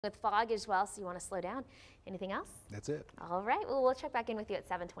with fog as well, so you want to slow down. Anything else? That's it. All right, well, we'll check back in with you at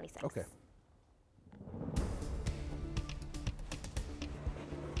 7:26. Okay.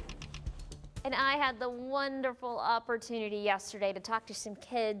 And I had the wonderful opportunity yesterday to talk to some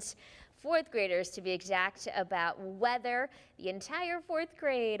kids, fourth graders to be exact, about weather. The entire fourth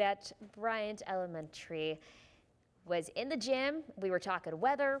grade at Bryant Elementary was in the gym. We were talking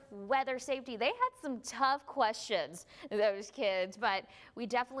weather safety. They had some tough questions, those kids, but we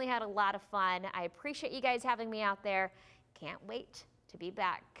definitely had a lot of fun. I appreciate you guys having me out there. Can't wait to be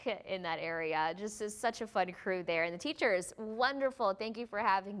back in that area. Just is such a fun crew there. And the teachers, wonderful. Thank you for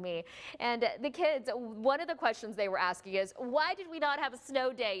having me. And the kids, one of the questions they were asking is, why did we not have a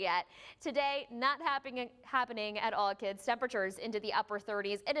snow day yet? Today, not happening at all, kids. Temperatures into the upper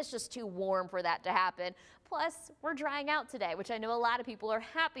 30s. It is just too warm for that to happen. Plus, we're drying out today, which I know a lot of people are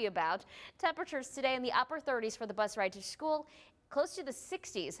happy about. Temperatures today in the upper 30s for the bus ride to school, close to the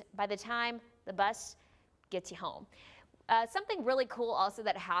 60s by the time the bus gets you home. Something really cool also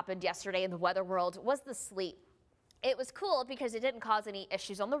that happened yesterday in the weather world was the sleet. It was cool because it didn't cause any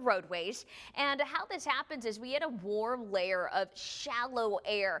issues on the roadways. And how this happens is we had a warm layer of shallow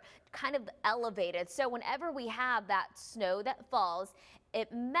air kind of elevated. So whenever we have that snow that falls, it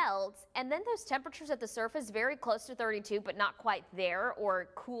melts, and then those temperatures at the surface very close to 32, but not quite there or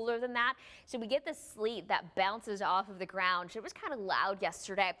cooler than that. So we get this sleet that bounces off of the ground. It was kind of loud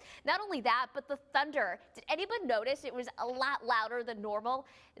yesterday. Not only that, but the thunder. Did anyone notice it was a lot louder than normal?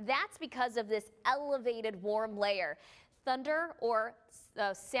 That's because of this elevated warm layer. Thunder or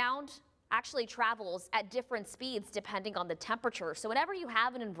sound actually travels at different speeds depending on the temperature. So whenever you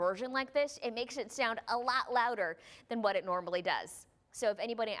have an inversion like this, it makes it sound a lot louder than what it normally does. So if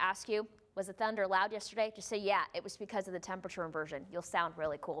anybody asks you, was the thunder loud yesterday? Just say, yeah, it was because of the temperature inversion. You'll sound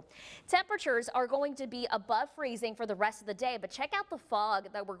really cool. Temperatures are going to be above freezing for the rest of the day, but check out the fog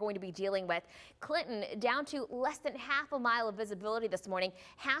that we're going to be dealing with. Clinton down to less than half a mile of visibility this morning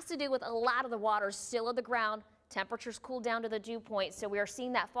has to do with a lot of the water still on the ground. Temperatures cooled down to the dew point, so we are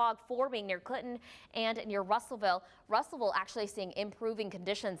seeing that fog forming near Clinton and near Russellville. Russellville actually seeing improving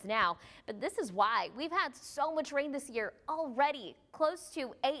conditions now, but this is why we've had so much rain this year already, close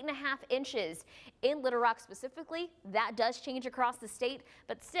to 8.5 inches in Little Rock specifically. That does change across the state,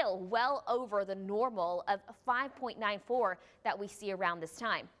 but still well over the normal of 5.94 that we see around this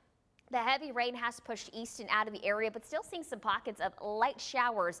time. The heavy rain has pushed east and out of the area, but still seeing some pockets of light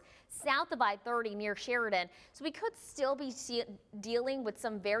showers south of I-30 near Sheridan. So we could still be dealing with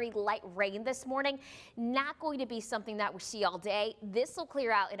some very light rain this morning. Not going to be something that we see all day. This will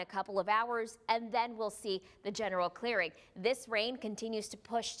clear out in a couple of hours, and then we'll see the general clearing. This rain continues to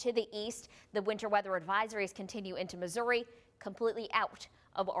push to the east. The winter weather advisories continue into Missouri, completely out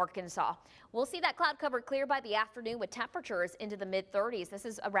of Arkansas. We'll see that cloud cover clear by the afternoon with temperatures into the mid 30s. This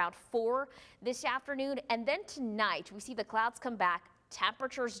is around 4 this afternoon, and then tonight we see the clouds come back.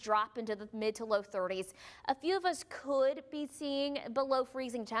 Temperatures drop into the mid to low 30s. A few of us could be seeing below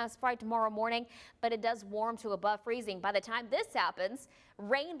freezing temps by tomorrow morning, but it does warm to above freezing. By the time this happens,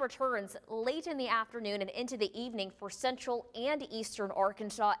 rain returns late in the afternoon and into the evening for central and eastern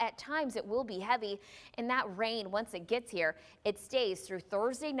Arkansas. At times it will be heavy, and that rain, once it gets here, it stays through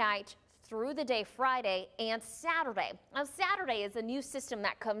Thursday night, through the day Friday and Saturday. Now Saturday is a new system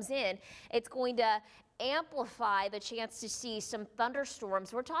that comes in. It's going to amplify the chance to see some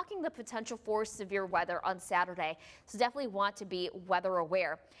thunderstorms. We're talking the potential for severe weather on Saturday, so definitely want to be weather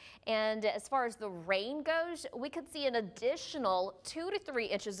aware. And as far as the rain goes, we could see an additional 2 to 3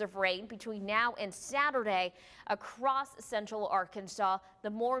 inches of rain between now and Saturday across central Arkansas.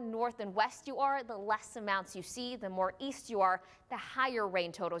 The more north and west you are, the less amounts you see. The more east you are, the higher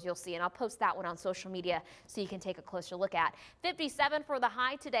rain totals you'll see. And I'll post that one on social media so you can take a closer look at. 57 for the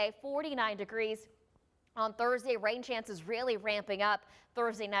high today, 49 degrees. On Thursday, rain chances really ramping up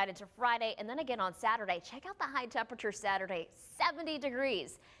Thursday night into Friday, and then again on Saturday. Check out the high temperature Saturday, 70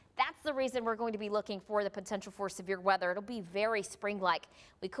 degrees. That's the reason we're going to be looking for the potential for severe weather. It'll be very spring-like.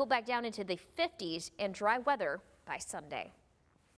 We cool back down into the 50s and dry weather by Sunday.